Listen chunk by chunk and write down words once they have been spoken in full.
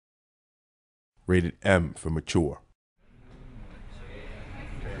Rated M for mature.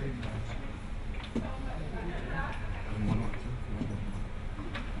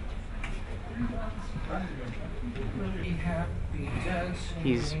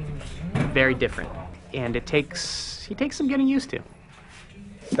 He's very different, and he takes some getting used to.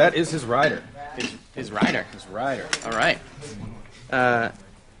 That is his rider. His rider. His rider. All right.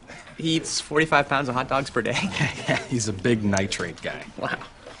 He eats 45 pounds of hot dogs per day. He's a big nitrate guy. Wow.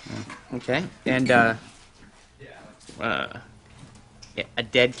 Okay. And a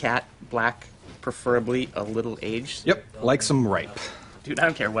dead cat, black, preferably a little aged. Yep, likes them ripe. Dude, I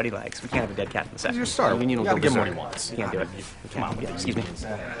don't care what he likes. We can't have a dead cat in the set. He's your starter. We need a You gotta little give him what dessert. he wants. You can't do it. Come on. Excuse me.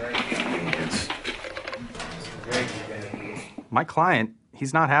 My client,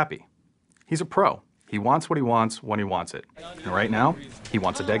 he's not happy. He's a pro. He wants what he wants when he wants it. And right now, he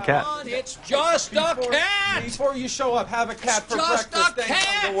wants a dead cat. It's just a cat! Before you show up, have a cat for Just breakfast, a then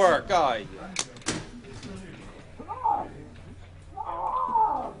cat! come to work. Oh,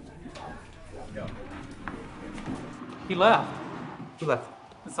 yeah. He left. Who left?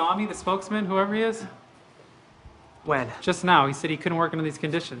 The zombie, the spokesman, whoever he is. When? Just now, he said he couldn't work under these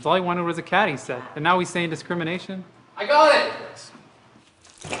conditions. All he wanted was a cat, he said. And now he's saying discrimination. I got it!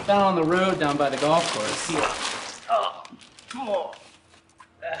 Down on the road, down by the golf course.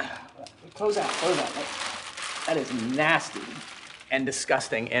 Close out. That is nasty and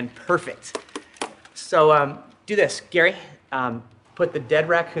disgusting and perfect. So do this, Gary. Put the dead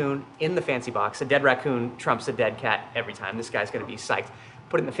raccoon in the fancy box. A dead raccoon trumps a dead cat every time. This guy's gonna be psyched.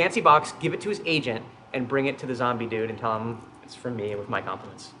 Put it in the fancy box, give it to his agent, and bring it to the zombie dude and tell him it's from me with my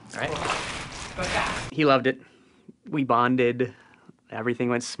compliments. All right? He loved it. We bonded. Everything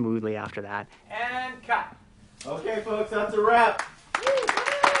went smoothly after that. And cut. Okay, folks, that's a wrap.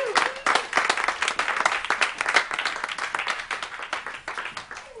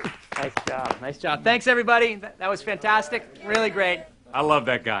 Nice job. Thanks, everybody. That was fantastic. Really great. I love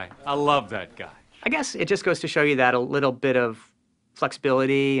that guy. I love that guy. I guess it just goes to show you that a little bit of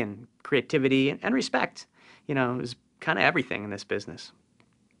flexibility and creativity and respect, is kind of everything in this business.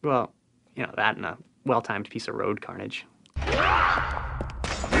 Well, that and a well-timed piece of road carnage.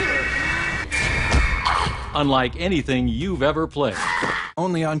 Unlike anything you've ever played.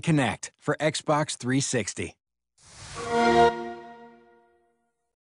 Only on Kinect for Xbox 360.